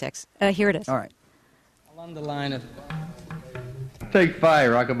 1956. Here it is. All right. Along the line of Take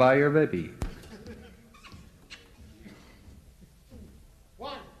 5, Rockabye Your Baby.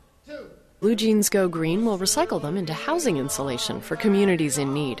 1, 2. Blue Jeans Go Green will recycle them into housing insulation for communities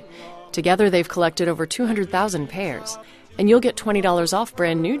in need. Together, they've collected over 200,000 pairs, and you'll get $20 off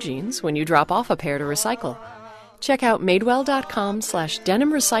brand new jeans when you drop off a pair to recycle. Check out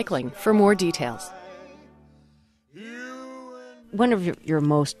madewell.com/denim recycling for more details. One of your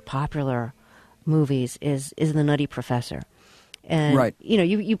most popular movies is The Nutty Professor. And, right.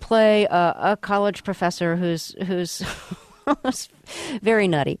 You play a college professor who's very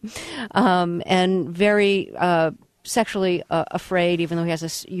nutty and very sexually afraid, even though he has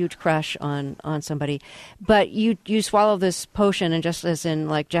this huge crush on somebody. But you swallow this potion, and just as in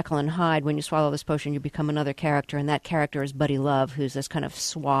like Jekyll and Hyde, when you swallow this potion, you become another character, and that character is Buddy Love, who's this kind of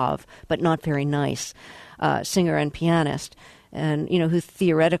suave but not very nice singer and pianist, and who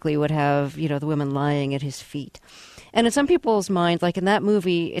theoretically would have the women lying at his feet. And in some people's minds, like in that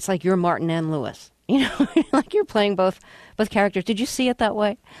movie, it's like you're Martin and Lewis. Like you're playing both characters. Did you see it that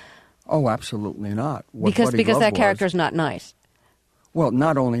way? Oh, absolutely not. Because that character's not nice. Well,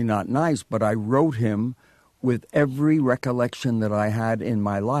 not only not nice, but I wrote him with every recollection that I had in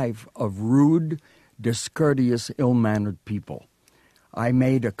my life of rude, discourteous, ill-mannered people. I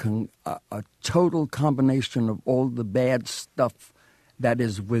made a total combination of all the bad stuff that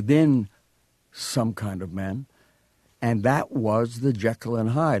is within some kind of man, And that was the Jekyll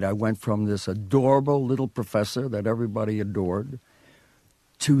and Hyde. I went from this adorable little professor that everybody adored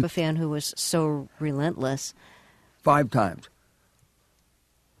to a fan who was so relentless. 5 times.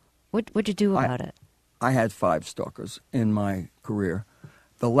 What'd you do about it? I had 5 stalkers in my career.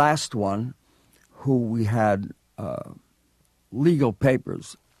 The last one, who we had legal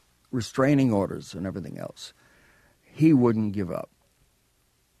papers, restraining orders and everything else, he wouldn't give up.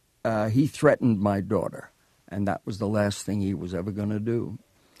 He threatened my daughter, and that was the last thing he was ever going to do.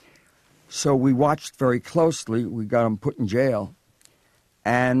 So we watched very closely. We got him put in jail.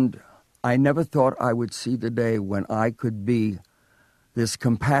 And I never thought I would see the day when I could be this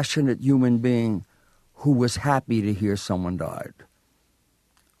compassionate human being who was happy to hear someone died.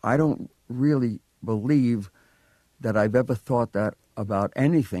 I don't really believe that I've ever thought that about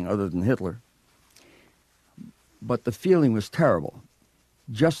anything other than Hitler. But the feeling was terrible.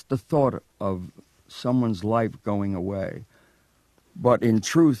 Just the thought of someone's life going away. But in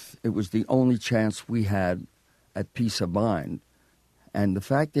truth, it was the only chance we had at peace of mind. And the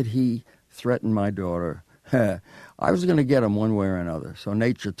fact that he threatened my daughter, I was going to get him one way or another. So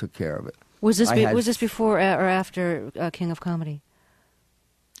nature took care of it. Was this before or after King of Comedy?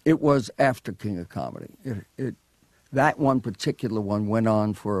 It was after King of Comedy. That one particular one went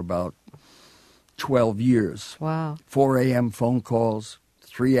on for about 12 years. Wow. 4 a.m. phone calls,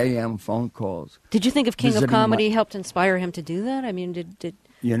 3 a.m. phone calls. Did you think if King of Comedy helped inspire him to do that? I mean, did...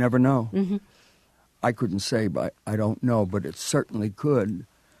 You never know. Mm-hmm. I couldn't say, but I don't know, but it certainly could.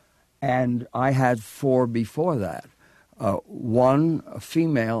 And I had 4 before that. One, a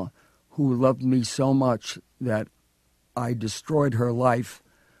female who loved me so much that I destroyed her life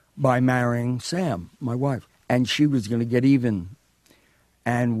by marrying Sam, my wife. And she was going to get even.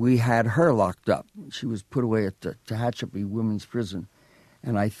 And we had her locked up. She was put away at the Tehachapi Women's Prison.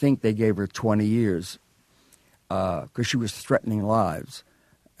 And I think they gave her 20 years because she was threatening lives.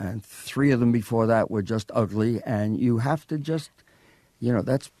 And 3 of them before that were just ugly. And you have to just,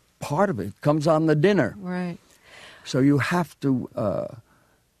 that's part of it. It comes on the dinner. Right. So you have to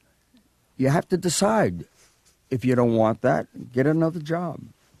decide. If you don't want that, get another job.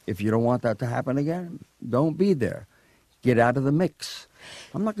 If you don't want that to happen again, don't be there. Get out of the mix.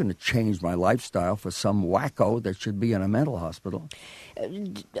 I'm not going to change my lifestyle for some wacko that should be in a mental hospital.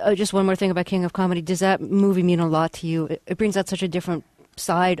 Just one more thing about King of Comedy. Does that movie mean a lot to you? It brings out such a different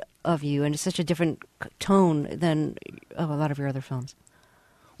side of you, and it's such a different tone than a lot of your other films.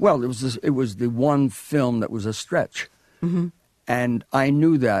 Well, it was the one film that was a stretch. Mm-hmm. And I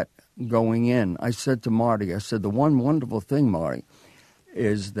knew that going in. I said to Marty, the one wonderful thing, Marty,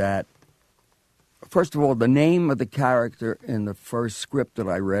 is that, first of all, the name of the character in the first script that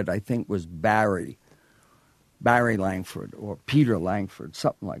I read, I think, was Barry Langford, or Peter Langford,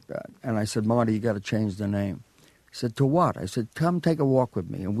 something like that. And I said, Marty, you got to change the name. He said, to what? I said, come take a walk with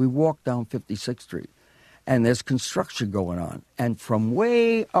me. And we walked down 56th Street. And there's construction going on. And from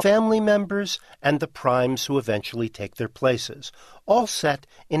way up... Family members and the Primes who eventually take their places, all set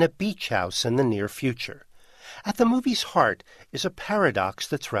in a beach house in the near future. At the movie's heart is a paradox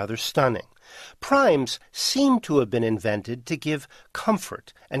that's rather stunning. Primes seem to have been invented to give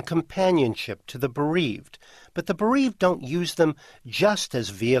comfort and companionship to the bereaved, but the bereaved don't use them just as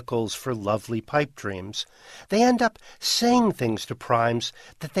vehicles for lovely pipe dreams. They end up saying things to Primes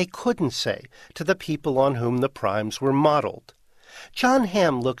that they couldn't say to the people on whom the Primes were modeled. John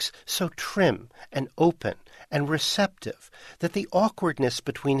Hamm looks so trim and open and receptive that the awkwardness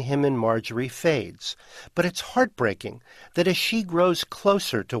between him and Marjorie fades. But it's heartbreaking that as she grows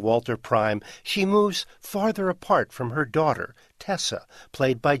closer to Walter Prime, she moves farther apart from her daughter, Tessa,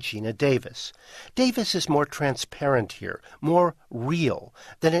 played by Gina Davis. Davis is more transparent here, more real,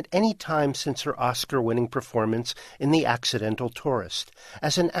 than at any time since her Oscar-winning performance in The Accidental Tourist.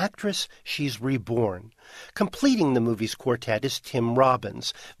 As an actress, she's reborn. Completing the movie's quartet is Tim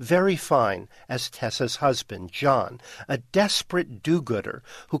Robbins, very fine as Tessa's husband, John, a desperate do-gooder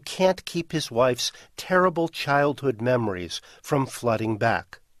who can't keep his wife's terrible childhood memories from flooding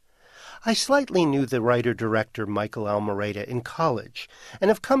back. I slightly knew the writer-director Michael Almereyda in college, and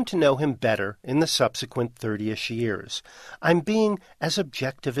have come to know him better in the subsequent 30-ish years. I'm being as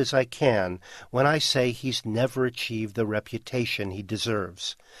objective as I can when I say he's never achieved the reputation he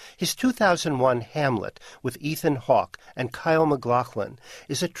deserves. His 2001 Hamlet with Ethan Hawke and Kyle MacLachlan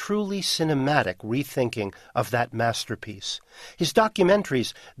is a truly cinematic rethinking of that masterpiece. His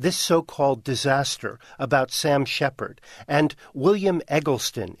documentaries, This So-Called Disaster, about Sam Shepard, and William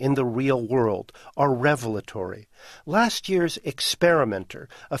Eggleston in The Real real world are revelatory. Last year's Experimenter,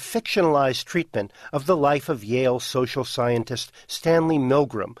 a fictionalized treatment of the life of Yale social scientist Stanley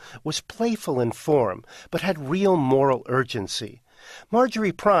Milgram, was playful in form, but had real moral urgency.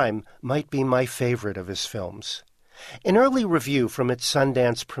 Marjorie Prime might be my favorite of his films. An early review from its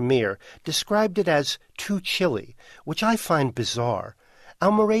Sundance premiere described it as too chilly, which I find bizarre.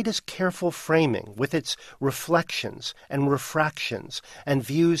 Almeida's careful framing, with its reflections and refractions and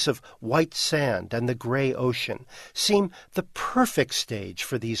views of white sand and the gray ocean, seem the perfect stage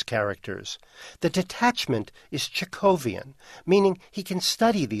for these characters. The detachment is Chekhovian, meaning he can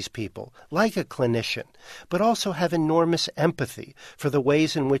study these people like a clinician, but also have enormous empathy for the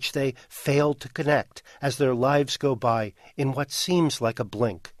ways in which they fail to connect as their lives go by in what seems like a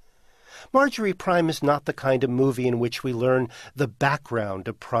blink. Marjorie Prime is not the kind of movie in which we learn the background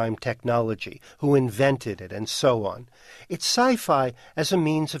of prime technology, who invented it, and so on. It's sci-fi as a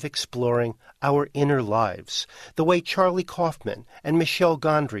means of exploring our inner lives, the way Charlie Kaufman and Michel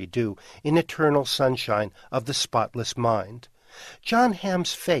Gondry do in Eternal Sunshine of the Spotless Mind. John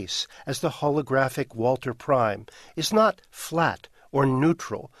Hamm's face as the holographic Walter Prime is not flat or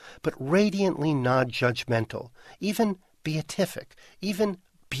neutral, but radiantly non-judgmental, even beatific, even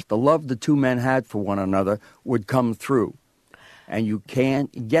the love the two men had for one another would come through. And you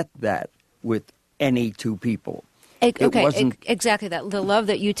can't get that with any two people. Exactly that. The love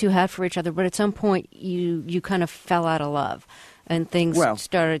that you two had for each other, but at some point you kind of fell out of love. And things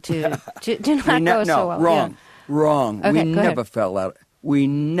started to not go so well. Wrong. Okay, we never fell out. We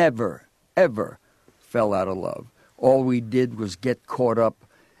never, ever fell out of love. All we did was get caught up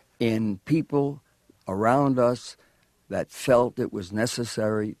in people around us that felt it was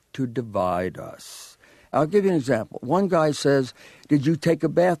necessary to divide us. I'll give you an example. One guy says, "Did you take a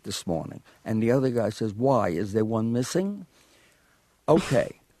bath this morning?" And the other guy says, "Why? Is there one missing?"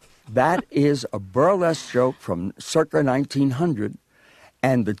 Okay, that is a burlesque joke from circa 1900.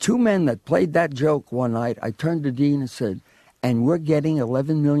 And the two men that played that joke one night, I turned to Dean and said, "And we're getting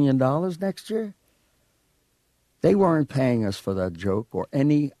 $11 million next year?" They weren't paying us for that joke or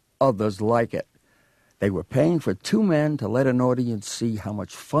any others like it. They were paying for two men to let an audience see how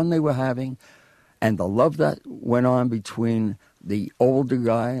much fun they were having and the love that went on between the older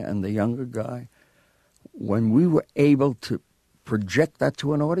guy and the younger guy. When we were able to project that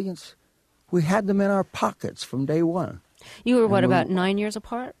to an audience, we had them in our pockets from day one. You were, about 9 years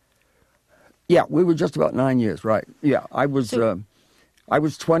apart? Yeah, we were just about 9 years, right. Yeah, I was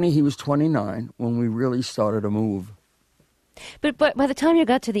 20, he was 29 when we really started to move. But by the time you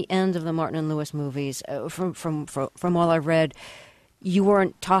got to the end of the Martin and Lewis movies, from all I've read, you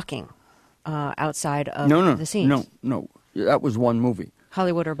weren't talking outside of the scenes. No. That was one movie.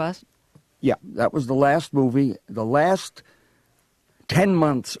 Hollywood or Bust? Yeah, that was the last movie. The last 10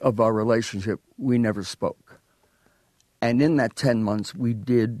 months of our relationship, we never spoke. And in that 10 months, we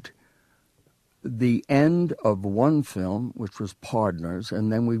did the end of one film, which was Partners,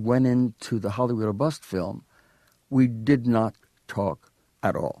 and then we went into the Hollywood or Bust film. We did not talk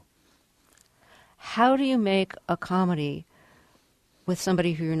at all. How do you make a comedy with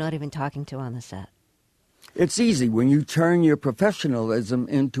somebody who you're not even talking to on the set? It's easy. When you turn your professionalism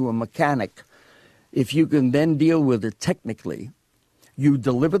into a mechanic, if you can then deal with it technically, you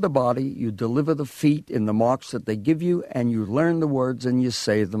deliver the body, you deliver the feet in the marks that they give you, and you learn the words and you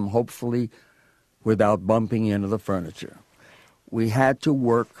say them, hopefully without bumping into the furniture. We had to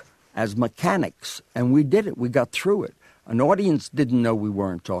work as mechanics, and we did it. We got through it. An audience didn't know we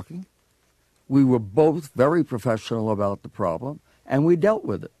weren't talking. We were both very professional about the problem, and we dealt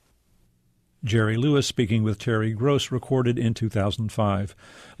with it. Jerry Lewis speaking with Terry Gross, recorded in 2005.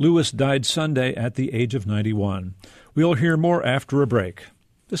 Lewis died Sunday at the age of 91. We'll hear more after a break.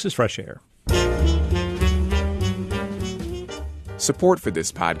 This is Fresh Air. Support for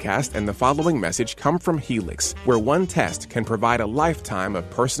this podcast and the following message come from Helix, where one test can provide a lifetime of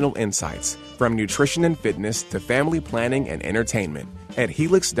personal insights, from nutrition and fitness to family planning and entertainment. At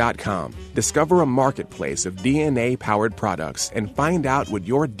Helix.com, discover a marketplace of DNA-powered products and find out what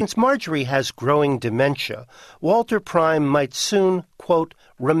your... Since Marjorie has growing dementia, Walter Prime might soon, quote,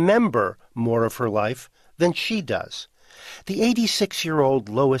 remember more of her life than she does. The 86-year-old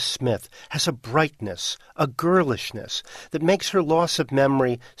Lois Smith has a brightness, a girlishness that makes her loss of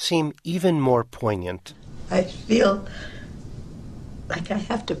memory seem even more poignant. I feel like I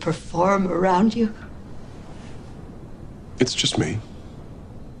have to perform around you. It's just me.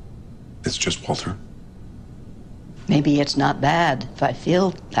 It's just Walter. Maybe it's not bad if I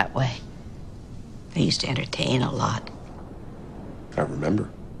feel that way. I used to entertain a lot. I remember.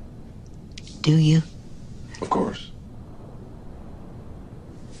 Do you? Of course.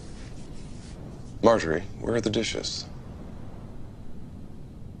 Marjorie, where are the dishes?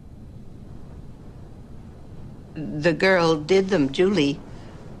 The girl did them, Julie.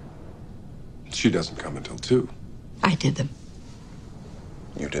 She doesn't come until 2. I did them.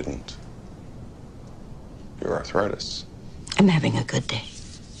 You didn't. Your arthritis. I'm having a good day.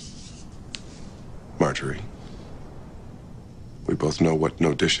 Marjorie, we both know what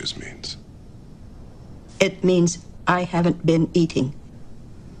no dishes means. It means I haven't been eating.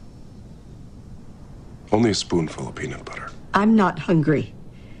 Only a spoonful of peanut butter. I'm not hungry.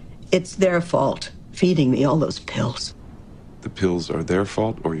 It's their fault, feeding me all those pills. The pills are their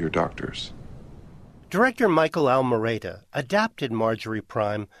fault or your doctor's? Director Michael Almereyda adapted Marjorie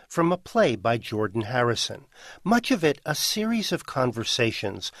Prime from a play by Jordan Harrison, much of it a series of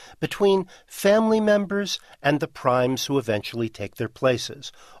conversations between family members and the Primes who eventually take their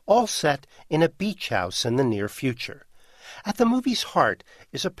places, all set in a beach house in the near future. At the movie's heart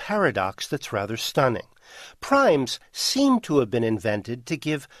is a paradox that's rather stunning. Primes seem to have been invented to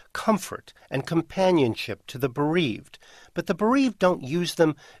give comfort and companionship to the bereaved, but the bereaved don't use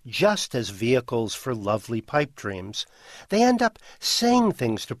them just as vehicles for lovely pipe dreams. They end up saying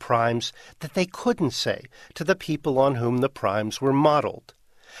things to Primes that they couldn't say to the people on whom the Primes were modeled.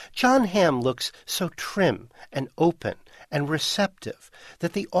 John Hamm looks so trim and open and receptive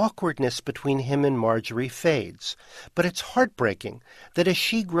that the awkwardness between him and Marjorie fades. But it's heartbreaking that as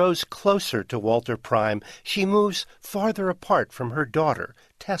she grows closer to Walter Prime, she moves farther apart from her daughter,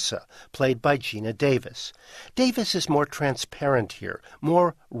 Tessa, played by Gina Davis. Davis is more transparent here,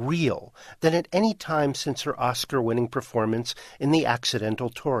 more real, than at any time since her Oscar-winning performance in The Accidental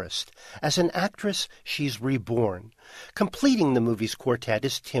Tourist. As an actress, she's reborn. Completing the movie's quartet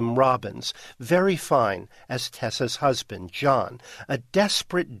is Tim Robbins, very fine as Tessa's husband, John, a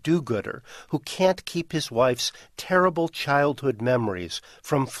desperate do-gooder who can't keep his wife's terrible childhood memories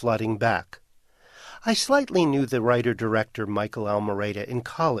from flooding back. I slightly knew the writer-director Michael Almereyda in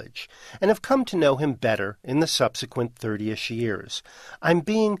college, and have come to know him better in the subsequent 30-ish years. I'm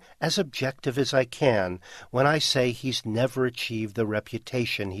being as objective as I can when I say he's never achieved the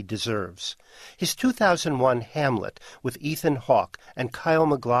reputation he deserves. His 2001 Hamlet with Ethan Hawke and Kyle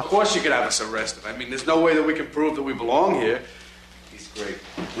MacLachlan... Of course you could have us arrested. I mean, there's no way that we can prove that we belong here. He's great.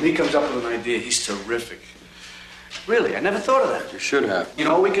 When he comes up with an idea, he's terrific. Really, I never thought of that. You should have. You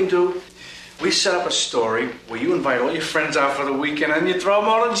know what we can do? We set up a story where you invite all your friends out for the weekend and you throw them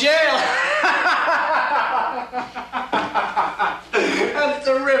all in jail. That's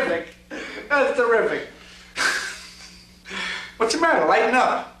terrific. That's terrific. What's the matter? Lighten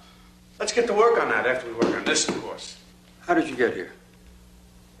up. Let's get to work on that after we work on this, of course. How did you get here?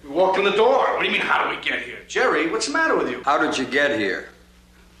 We walked in the door. What do you mean, how did we get here? Jerry, what's the matter with you? How did you get here?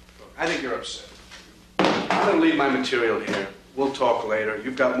 I think you're upset. I'm going to leave my material here. We'll talk later.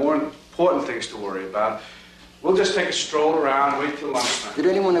 You've got more important things to worry about. We'll just take a stroll around, wait till lunchtime. Did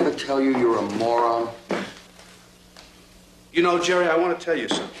anyone ever tell you you're a moron? You know, Jerry, I want to tell you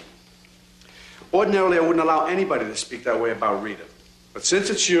something. Ordinarily, I wouldn't allow anybody to speak that way about Rita. But since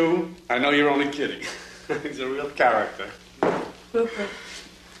it's you, I know you're only kidding. He's a real character. Rupert,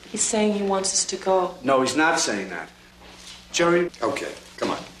 he's saying he wants us to go. No, he's not saying that. Jerry? Okay,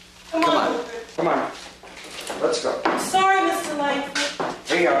 come on. Come on, Rupert. Come on. Let's go. Sorry, Mr. Langford.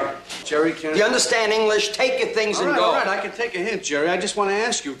 Here you are. Jerry, can... You understand English? Take your things and go. All right, I can take a hint, Jerry. I just want to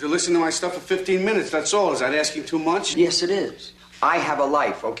ask you to listen to my stuff for 15 minutes. That's all. Is that asking too much? Yes, it is. I have a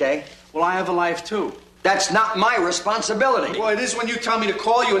life, okay? Well, I have a life, too. That's not my responsibility. Well, it is when you tell me to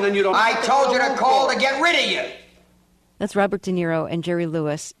call you and then you don't... I told you to call to get rid of you. That's Robert De Niro and Jerry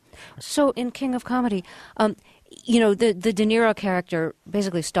Lewis. So in King of Comedy, you know, the De Niro character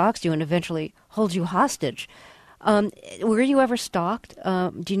basically stalks you and eventually holds you hostage. Were you ever stalked?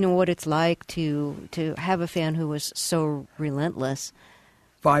 Do you know what it's like to have a fan who was so relentless?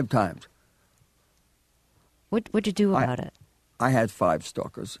 5 times. What'd you do about it? I had 5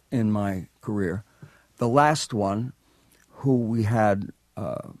 stalkers in my career. The last one, who we had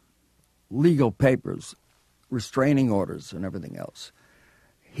legal papers, restraining orders and everything else,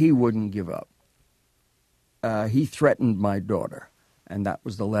 he wouldn't give up. He threatened my daughter, and that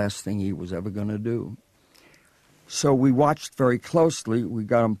was the last thing he was ever going to do. So we watched very closely. We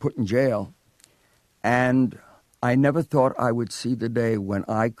got him put in jail. And I never thought I would see the day when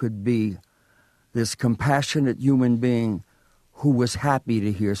I could be this compassionate human being who was happy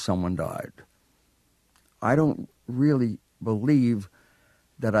to hear someone died. I don't really believe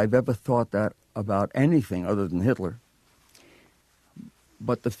that I've ever thought that about anything other than Hitler.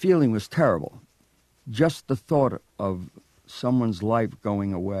 But the feeling was terrible. Just the thought of someone's life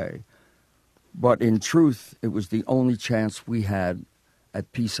going away. But in truth, it was the only chance we had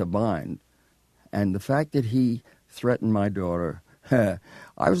at peace of mind. And the fact that he threatened my daughter,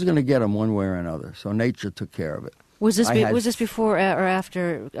 I was going to get him one way or another. So nature took care of it. Was this before or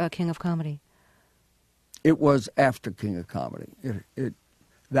after King of Comedy? It was after King of Comedy.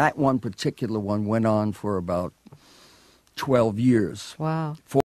 That one particular one went on for about 12 years. Wow.